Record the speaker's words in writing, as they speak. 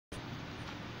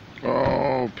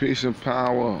peace and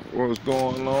power. What's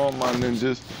going on, my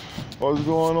ninjas? What's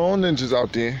going on, ninjas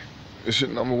out there? It's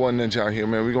your #1 ninja out here,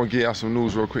 man. We're gonna get y'all some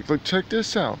news real quick. Look, check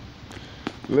this out.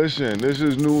 Listen, this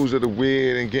is news of the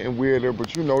weird and getting weirder,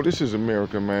 but you know, this is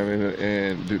America, man,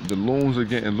 and the loons are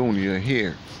getting loonier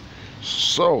here.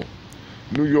 So,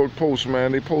 New York Post,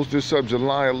 man, they posted this up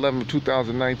July 11,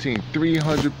 2019.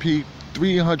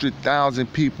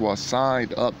 300,000 people are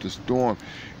signed up to storm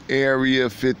Area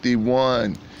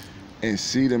 51 and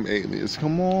see them aliens.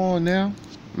 Come on now.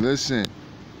 Listen.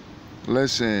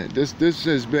 This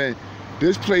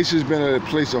place has been a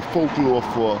place of folklore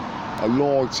for a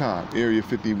long time, Area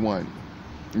 51.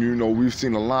 You know, we've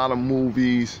seen a lot of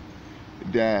movies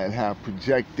that have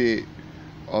projected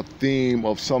a theme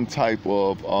of some type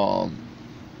of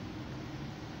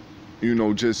you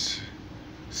know, just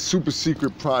super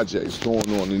secret projects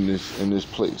going on in this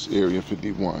place, Area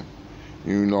 51.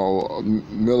 You know,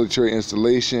 military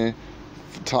installation,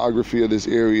 photography of this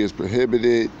area is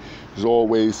prohibited. It's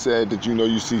always said that, you know,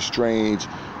 you see strange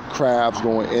crabs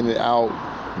going in and out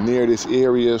near this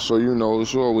area, so you know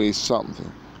it's always something.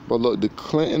 But look, the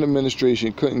Clinton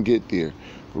administration couldn't get there.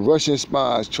 Russian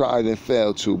spies tried and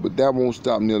failed to, but that won't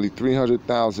stop nearly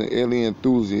 300,000 alien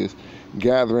enthusiasts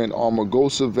gathering on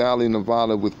Armagosa Valley,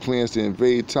 Nevada, with plans to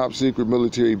invade top secret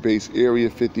military base Area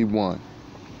 51.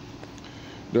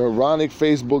 The ironic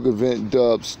Facebook event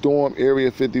dubbed Storm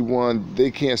Area 51,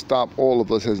 They Can't Stop All of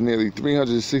Us, has nearly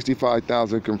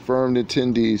 365,000 confirmed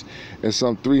attendees and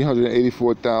some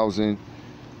 384,000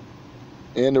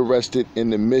 interested in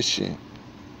the mission.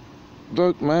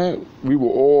 Look, man, we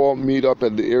will all meet up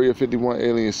at the Area 51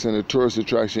 Alien Center tourist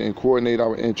attraction and coordinate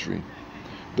our entry.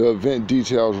 The event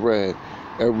details read,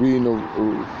 every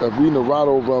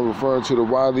Naruto run referring to the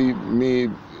widely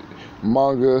meme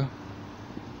manga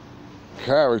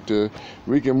character,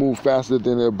 we can move faster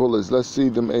than their bullets. Let's see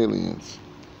them aliens.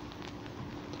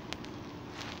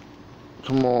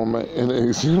 Come on, man. And an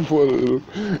example,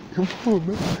 come on,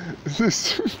 man.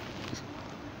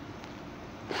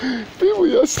 People,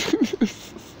 y'all see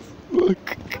this?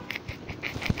 Look.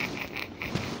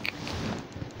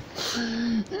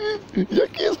 You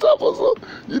can't stop us, huh?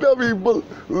 You know what I mean? But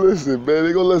listen, man,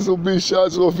 they gonna let some big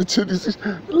shots off in 26.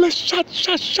 Let's shots.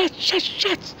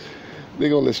 They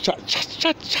gonna let shots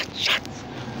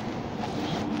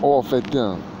off at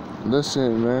them.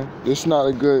 Listen, man, this not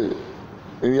a good.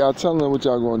 And y'all telling them what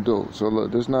y'all gonna do. So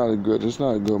look, this not a good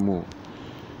move.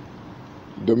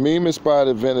 The meme-inspired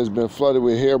event has been flooded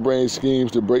with harebrained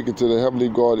schemes to break into the heavily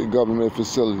guarded government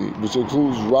facility, which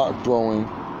includes rock throwing,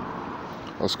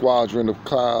 a squadron of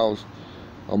cows,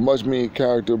 a much mean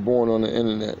character born on the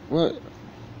internet. What?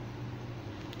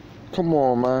 Come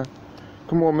on, man.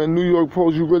 New York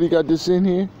Post, you really got this in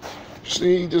here?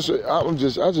 See, I just want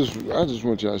y'all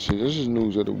to see. This is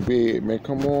news of the weird, man.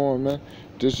 Come on, man.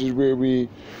 This is where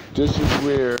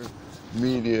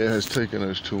media has taken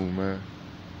us to, man.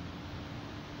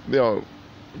 Yo,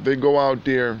 they go out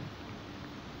there.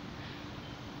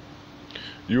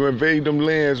 You invade them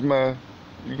lands, man.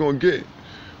 You gonna get it.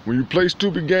 When you play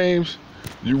stupid games,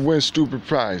 you win stupid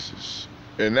prizes.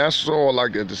 And that's all I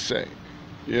got to say.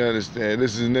 You understand?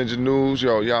 This is Ninja News.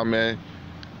 Yo, y'all, man.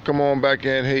 Come on back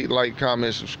and hate, like,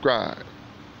 comment, subscribe.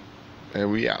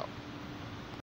 And we out.